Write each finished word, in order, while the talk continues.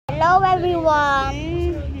Hello everyone.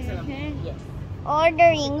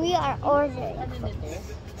 Ordering. We are ordering.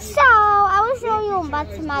 So I will show you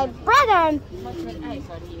what's my brother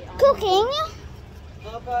cooking.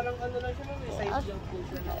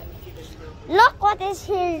 Look what is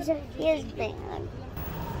his thing.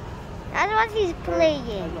 That's what he's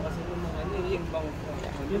playing.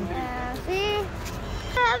 See?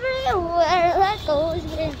 Everywhere that goes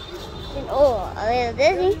in. Oh, a little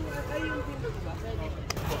dizzy.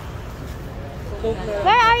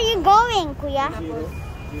 Where are you going, Kuya?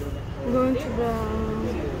 Going to the...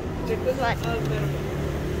 What?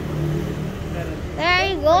 Where are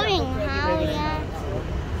you going? How? Yeah.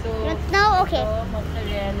 You don't know? Okay.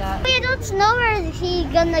 We don't know where he's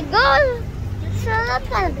gonna go. So let's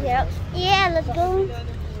kind of here. Yeah, let's go.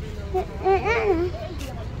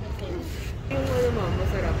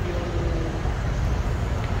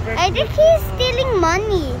 I think he's stealing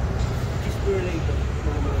money.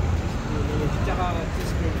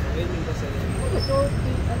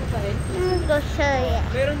 Go show you.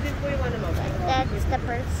 That's the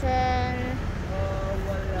person.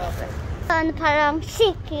 Parang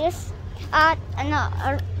Sikis at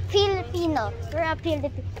Filipino. We're a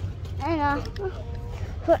Filipino.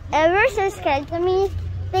 Whoever subscribed to me,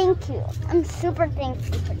 thank you. I'm super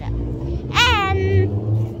thankful for that. And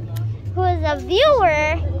who is a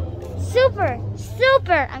viewer,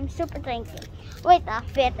 I'm super thankful. Wait,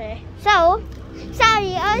 better. So,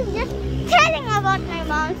 sorry, I was just telling about my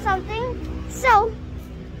mom something. So,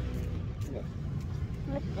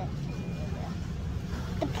 what's this?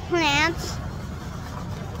 The plants.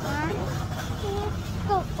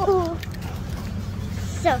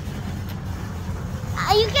 So,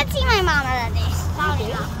 you can see my mom already. Sorry.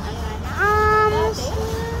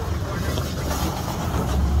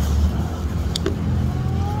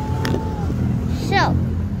 So,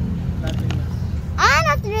 I'm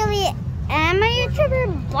not really am a YouTuber,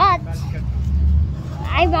 but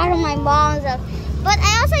I borrow my mom's. But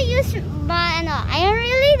I also use my, I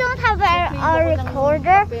really don't have a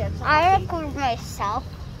recorder. I record myself.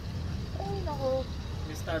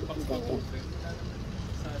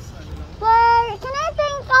 But can I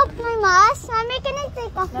take off my mask? Mommy, can I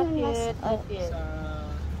take off my mask?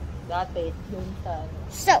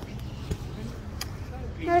 So,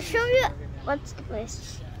 I'll show you what's the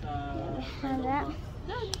place.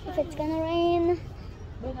 If it's gonna rain.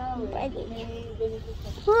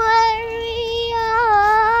 Where we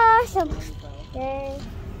are. So,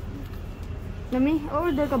 Nami,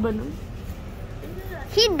 order ka ba nun?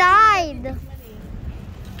 he died.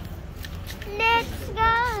 Let's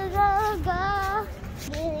go, go, go.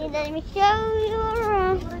 Let me show you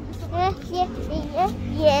around.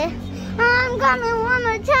 Yeah. I'm coming one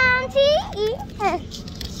more time to eat.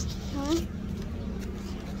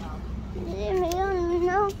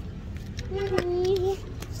 No.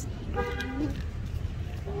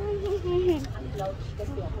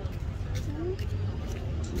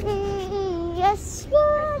 Yes, let's go,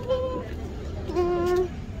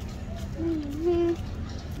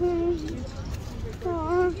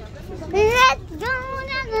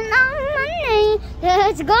 there's no money.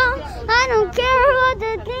 Let's go. I don't care what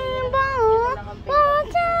the thing about all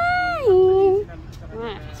time.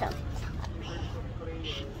 So,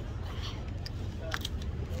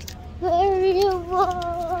 where you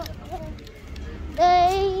walk,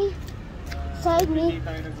 they side me.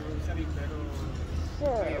 So,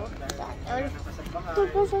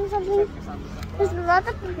 something. There's a lot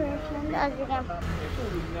of people.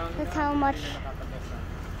 That's how much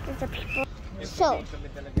there's a people. So,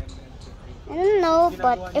 I don't know,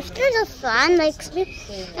 but if there's a fan likes me,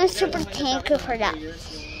 I'm super thankful for that.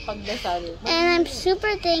 And I'm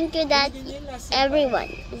super thankful that everyone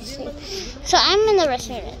is safe. So I'm in the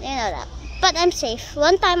restaurant, you know that. But I'm safe.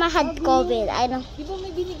 One time I had COVID. I know.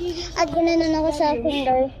 At ginanon ako sa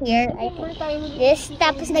finger here. I think this.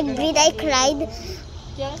 Tapos nag-bleed. I cried,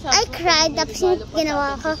 tapos yung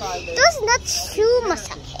ginawa ko. It was not too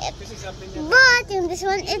masakit. But yung this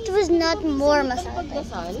one, it was not more masakit.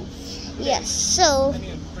 Yes, so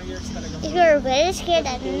if you're very scared,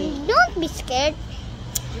 don't be scared.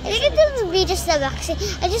 I think it will be just the vaccine.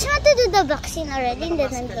 I just want to do the vaccine already and then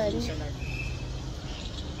I'm done.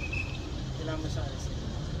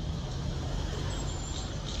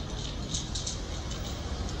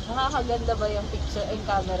 Nakakaganda ba yung picture and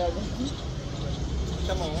camera doon?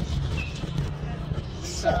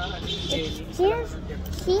 So,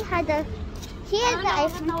 he had the iPhone.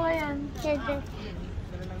 He had the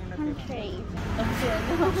country.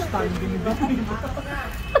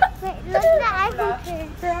 Wait, look at the iPhone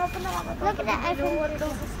 13. Look at the iPhone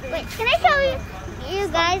 13. Wait, can I show you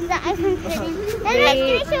guys the iPhone 13? Then wait,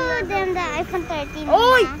 can I show them the iPhone 13?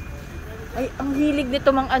 Oy! Ay, ang hilig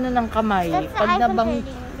nito mang ano ng kamay. That's the Pag iPhone nabang...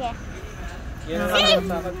 13, yeah. Yan ang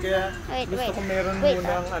nakakasakot. Kaya Wait, gusto wait. ko meron Wait,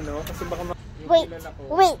 muna ang ano. Kasi baka Wait,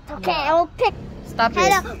 wait, okay, I will pick. Stop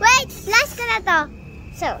Hello, it. wait, last ko na to.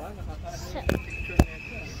 So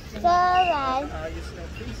guys, ayos ng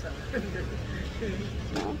face.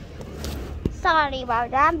 sorry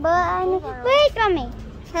about that, but wait for me.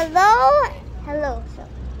 Hello. So,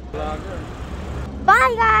 Vlogger.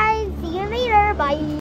 bye guys, see you later, bye.